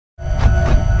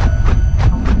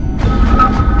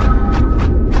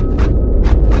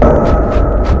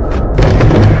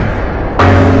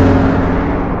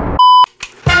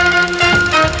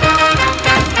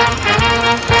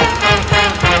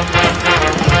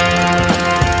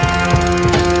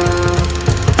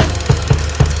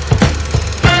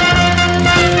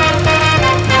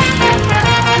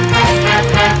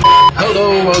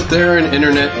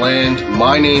internet land.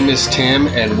 My name is Tim,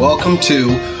 and welcome to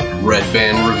Red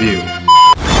Band Review.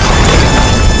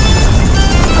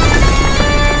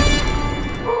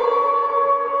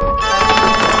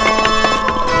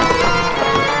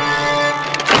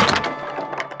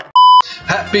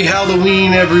 Happy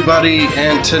Halloween, everybody,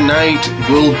 and tonight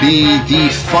will be the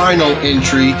final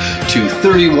entry to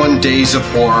 31 Days of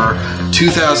Horror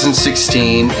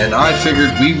 2016, and I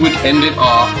figured we would end it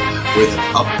off with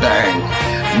a bang.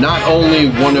 Not only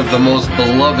one of the most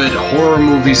beloved horror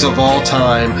movies of all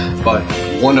time, but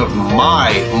one of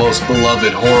my most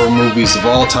beloved horror movies of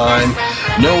all time.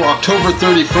 No, October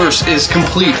 31st is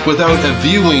complete without a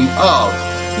viewing of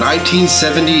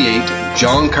 1978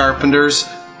 John Carpenter's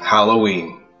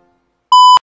Halloween.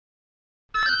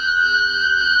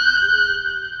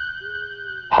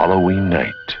 Halloween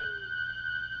night.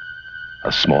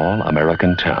 A small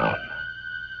American town.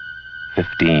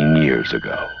 15 years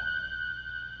ago.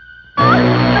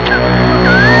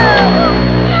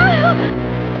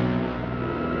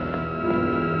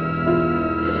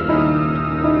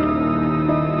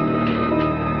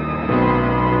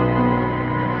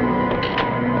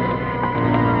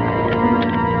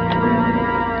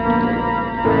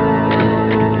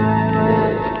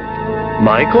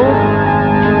 Michael?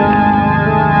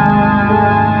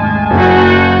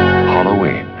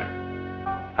 Halloween.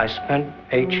 I spent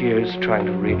 8 years trying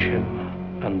to reach him,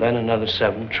 and then another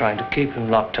 7 trying to keep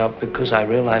him locked up because I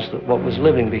realized that what was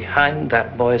living behind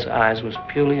that boy's eyes was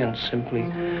purely and simply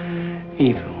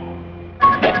evil.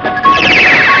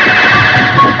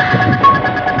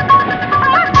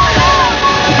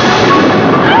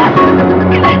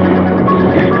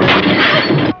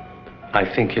 I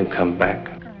think he'll come back.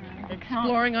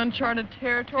 Exploring uncharted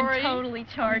territory. And totally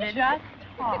charted. Just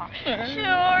talk.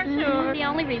 Sure. The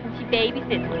only reason she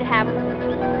babysits is to have a...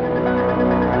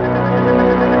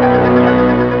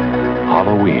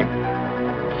 Halloween.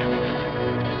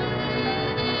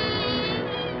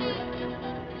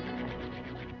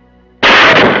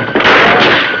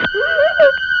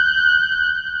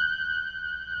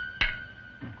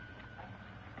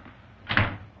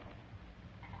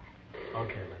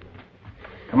 Okay,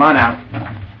 come on out.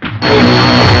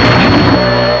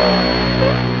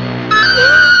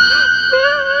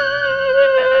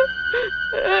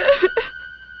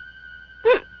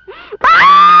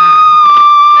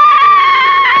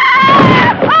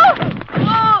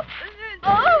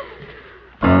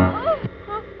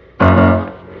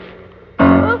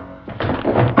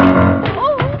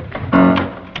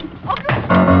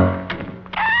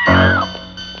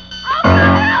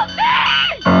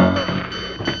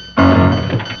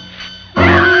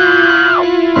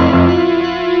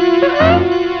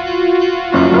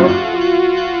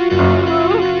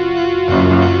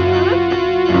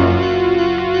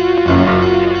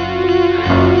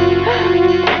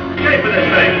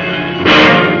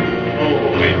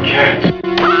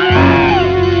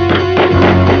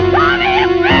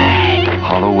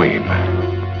 Halloween.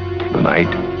 The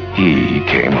night he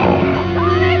came home.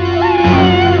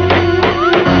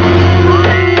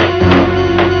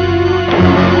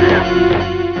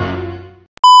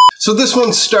 So this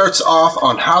one starts off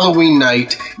on Halloween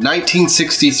night,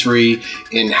 1963,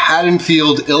 in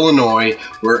Haddonfield, Illinois,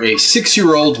 where a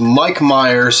 6-year-old Mike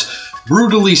Myers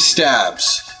brutally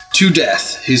stabs to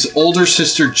death his older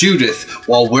sister Judith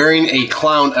while wearing a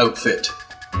clown outfit.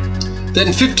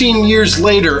 Then 15 years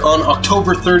later, on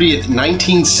October 30th,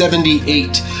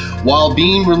 1978, while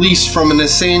being released from an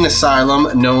insane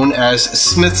asylum known as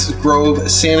Smith's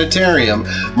Grove Sanitarium,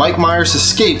 Mike Myers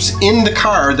escapes in the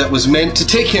car that was meant to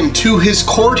take him to his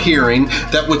court hearing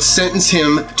that would sentence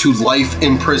him to life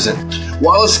in prison.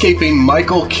 While escaping,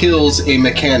 Michael kills a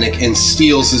mechanic and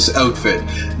steals his outfit,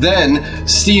 then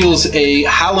steals a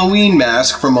Halloween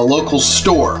mask from a local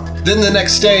store. Then the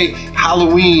next day,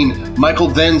 Halloween, Michael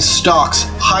then stalks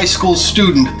high school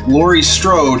student Laurie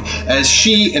Strode as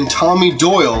she and Tommy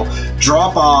Doyle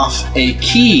drop off a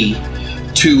key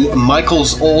to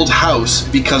Michael's old house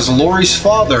because Laurie's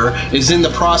father is in the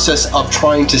process of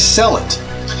trying to sell it.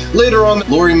 Later on,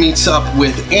 Laurie meets up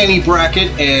with Annie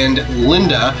Brackett and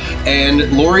Linda,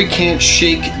 and Laurie can't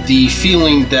shake the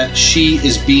feeling that she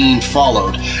is being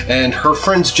followed, and her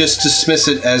friends just dismiss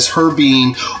it as her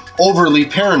being overly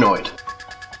paranoid.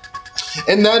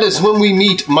 And that is when we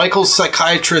meet Michael's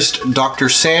psychiatrist, Dr.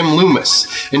 Sam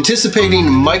Loomis,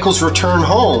 anticipating Michael's return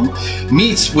home,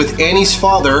 meets with Annie's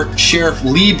father, Sheriff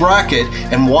Lee Brackett,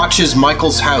 and watches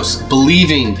Michael's house,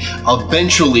 believing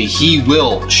eventually he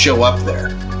will show up there.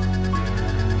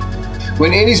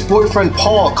 When Annie's boyfriend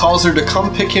Paul calls her to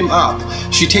come pick him up,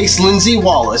 she takes Lindsay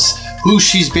Wallace, who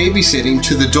she's babysitting,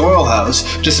 to the Doyle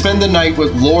house to spend the night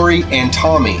with Laurie and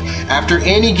Tommy. After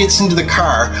Annie gets into the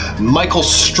car, Michael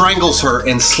strangles her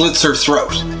and slits her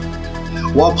throat.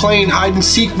 While playing hide and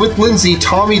seek with Lindsay,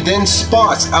 Tommy then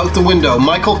spots out the window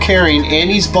Michael carrying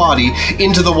Annie's body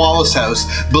into the Wallace house,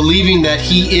 believing that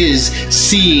he is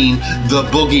seeing the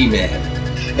boogeyman,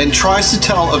 and tries to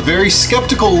tell a very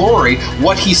skeptical Laurie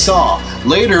what he saw.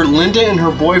 Later, Linda and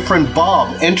her boyfriend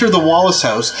Bob enter the Wallace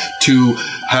house to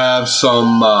have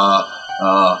some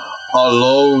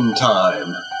alone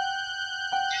time.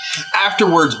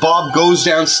 Afterwards, Bob goes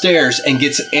downstairs and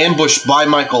gets ambushed by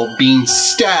Michael, being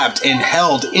stabbed and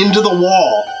held into the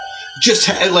wall. Just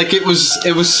like it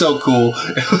was so cool.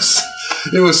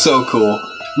 It was so cool.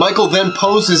 Michael then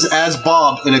poses as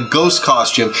Bob in a ghost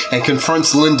costume and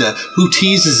confronts Linda, who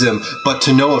teases him, but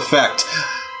to no effect.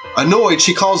 Annoyed,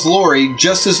 she calls Laurie.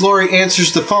 Just as Laurie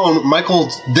answers the phone,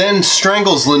 Michael then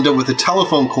strangles Linda with a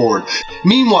telephone cord.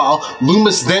 Meanwhile,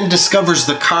 Loomis then discovers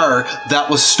the car that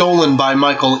was stolen by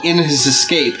Michael in his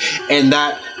escape, and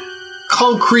that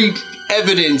concrete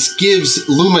evidence gives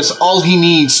Loomis all he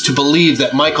needs to believe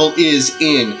that Michael is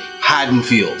in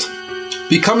Haddonfield.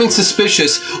 Becoming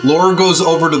suspicious, Laura goes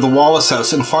over to the Wallace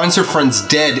house and finds her friends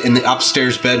dead in the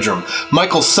upstairs bedroom.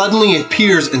 Michael suddenly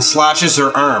appears and slashes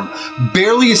her arm.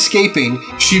 Barely escaping,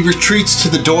 she retreats to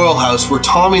the Doyle house where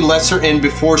Tommy lets her in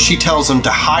before she tells him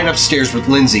to hide upstairs with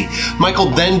Lindsay. Michael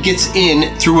then gets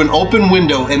in through an open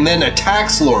window and then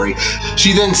attacks Laurie.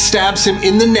 She then stabs him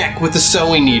in the neck with a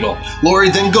sewing needle.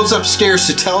 Laurie then goes upstairs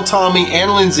to tell Tommy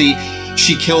and Lindsay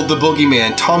she killed the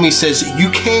boogeyman. Tommy says, "You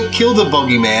can't kill the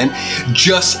boogeyman,"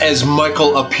 just as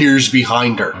Michael appears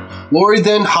behind her. Laurie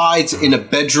then hides in a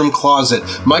bedroom closet.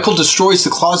 Michael destroys the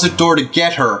closet door to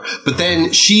get her, but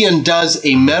then she undoes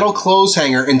a metal clothes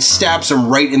hanger and stabs him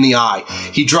right in the eye.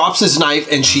 He drops his knife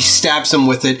and she stabs him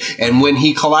with it, and when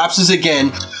he collapses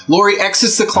again, Laurie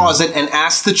exits the closet and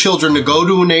asks the children to go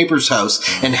to a neighbor's house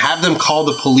and have them call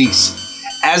the police.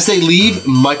 As they leave,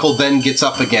 Michael then gets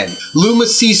up again.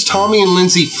 Loomis sees Tommy and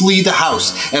Lindsay flee the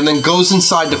house and then goes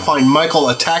inside to find Michael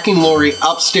attacking Laurie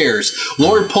upstairs.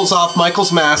 Laurie pulls off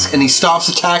Michael's mask and he stops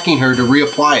attacking her to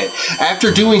reapply it. After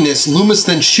doing this, Loomis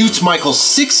then shoots Michael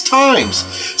 6 times,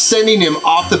 sending him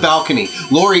off the balcony.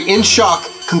 Laurie, in shock,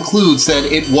 concludes that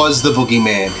it was the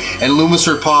boogeyman, and Loomis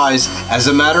replies, "As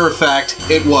a matter of fact,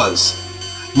 it was."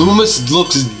 Loomis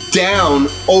looks down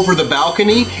over the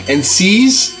balcony and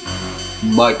sees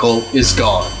Michael is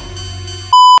gone.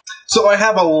 So I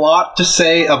have a lot to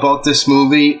say about this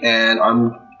movie, and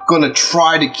I'm going to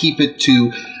try to keep it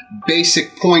to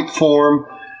basic point form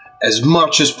as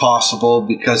much as possible,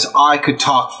 because I could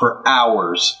talk for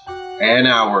hours and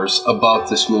hours about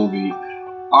this movie.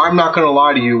 I'm not going to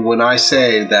lie to you when I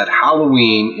say that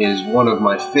Halloween is one of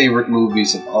my favorite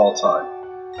movies of all time.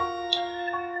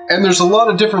 And there's a lot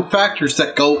of different factors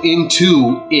that go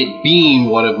into it being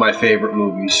one of my favorite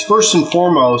movies. First and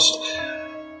foremost,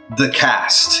 the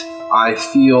cast. I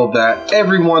feel that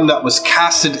everyone that was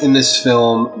casted in this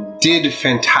film did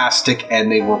fantastic,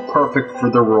 and they were perfect for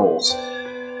their roles.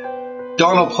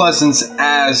 Donald Pleasence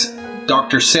as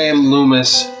Dr. Sam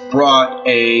Loomis brought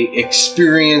a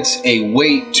experience, a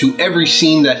weight to every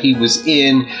scene that he was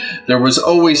in. There was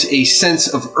always a sense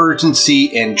of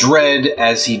urgency and dread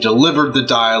as he delivered the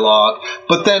dialogue,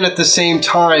 but then at the same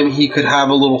time he could have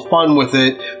a little fun with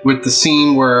it, with the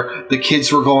scene where the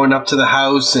kids were going up to the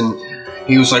house and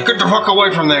he was like, "Get the fuck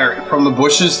away from there," from the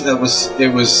bushes. It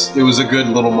was a good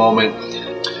little moment.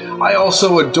 I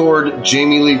also adored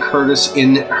Jamie Lee Curtis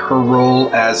in her role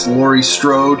as Laurie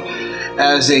Strode.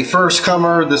 As a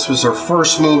first-comer, this was her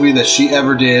first movie that she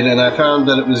ever did, and I found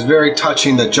that it was very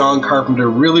touching that John Carpenter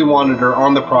really wanted her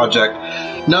on the project,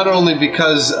 not only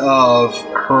because of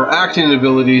her acting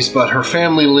abilities, but her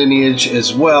family lineage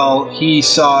as well. He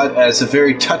saw it as a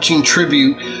very touching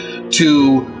tribute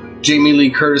to Jamie Lee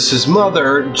Curtis's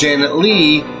mother, Janet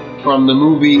Leigh, from the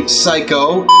movie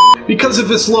Psycho. Because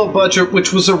of its low budget,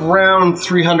 which was around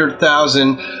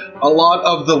 $300,000, a lot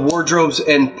of the wardrobes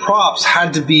and props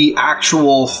had to be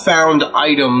actual found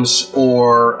items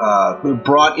or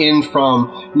brought in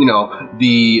from, you know,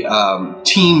 the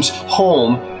team's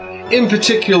home. In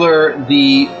particular,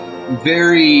 the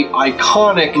very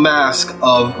iconic mask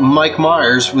of Mike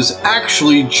Myers was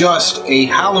actually just a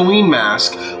Halloween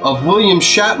mask of William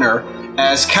Shatner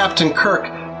as Captain Kirk,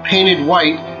 painted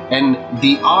white, and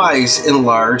the eyes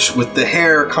enlarged with the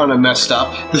hair kind of messed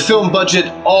up. The film budget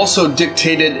also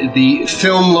dictated the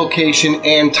film location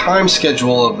and time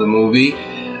schedule of the movie.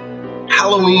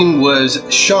 Halloween was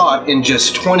shot in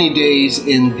just 20 days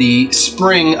in the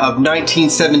spring of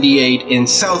 1978 in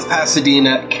South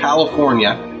Pasadena,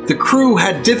 California. The crew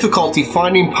had difficulty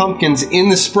finding pumpkins in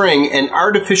the spring, and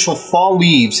artificial fall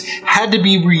leaves had to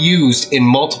be reused in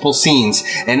multiple scenes,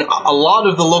 and a lot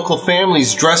of the local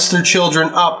families dressed their children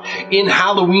up in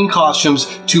Halloween costumes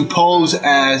to pose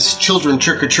as children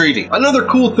trick-or-treating. Another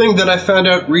cool thing that I found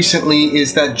out recently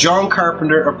is that John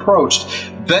Carpenter approached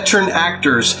veteran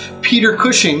actors Peter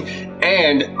Cushing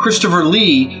and Christopher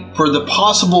Lee for the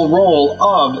possible role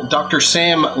of Dr.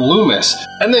 Sam Loomis.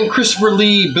 And then Christopher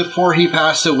Lee, before he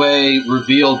passed away,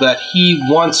 revealed that he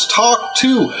once talked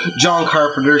to John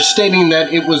Carpenter, stating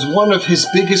that it was one of his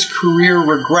biggest career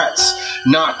regrets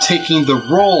not taking the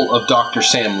role of Dr.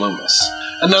 Sam Loomis.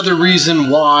 Another reason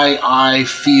why I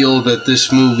feel that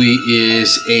this movie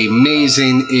is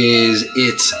amazing is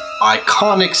its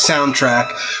iconic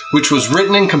soundtrack, which was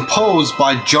written and composed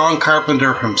by John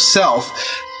Carpenter himself,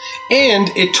 and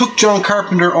it took John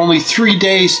Carpenter only 3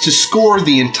 days to score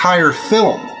the entire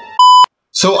film.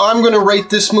 So I'm going to rate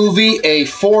this movie a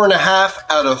 4.5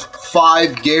 out of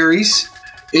 5 Garys.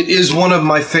 It is one of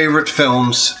my favorite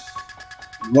films,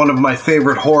 one of my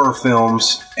favorite horror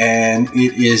films, and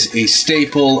it is a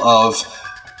staple of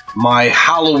my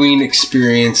Halloween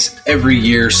experience every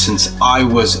year since I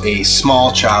was a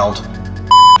small child.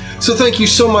 So thank you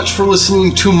so much for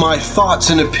listening to my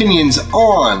thoughts and opinions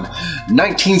on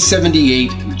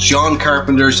 1978 John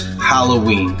Carpenter's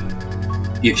Halloween.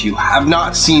 If you have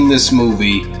not seen this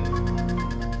movie,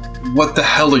 what the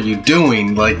hell are you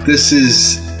doing? Like, this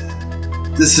is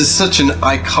such an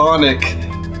iconic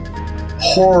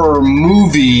horror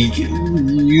movie.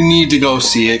 You need to go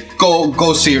see it.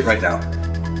 Go see it right now.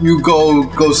 You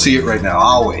go see it right now.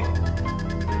 I'll wait.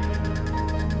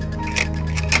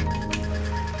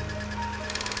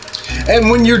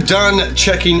 And when you're done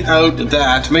checking out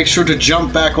that, make sure to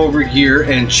jump back over here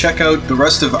and check out the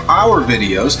rest of our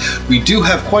videos. We do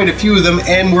have quite a few of them,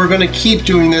 and we're going to keep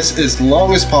doing this as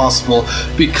long as possible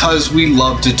because we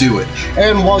love to do it.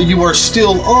 And while you are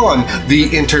still on the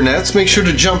internets, make sure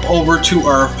to jump over to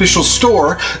our official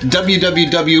store,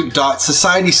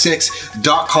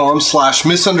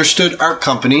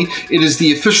 www.society6.com/misunderstoodartcompany. It is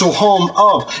the official home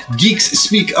of Geeks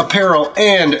Speak Apparel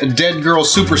and Dead Girl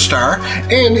Superstar.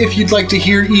 And if you'd like to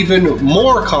hear even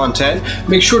more content,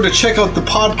 make sure to check out the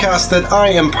podcast that I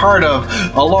am part of,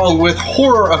 along with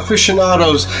horror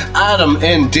aficionados Adam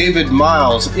and David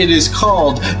Miles. It is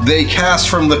called They Cast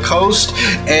from the Coast,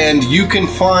 and you can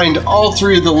find all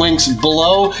 3 of the links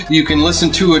below. You can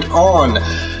listen to it on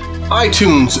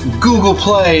iTunes, Google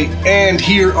Play, and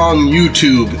here on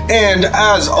YouTube. And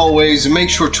as always, make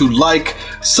sure to like,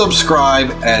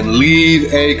 subscribe, and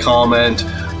leave a comment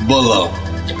below.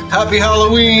 Happy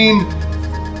Halloween!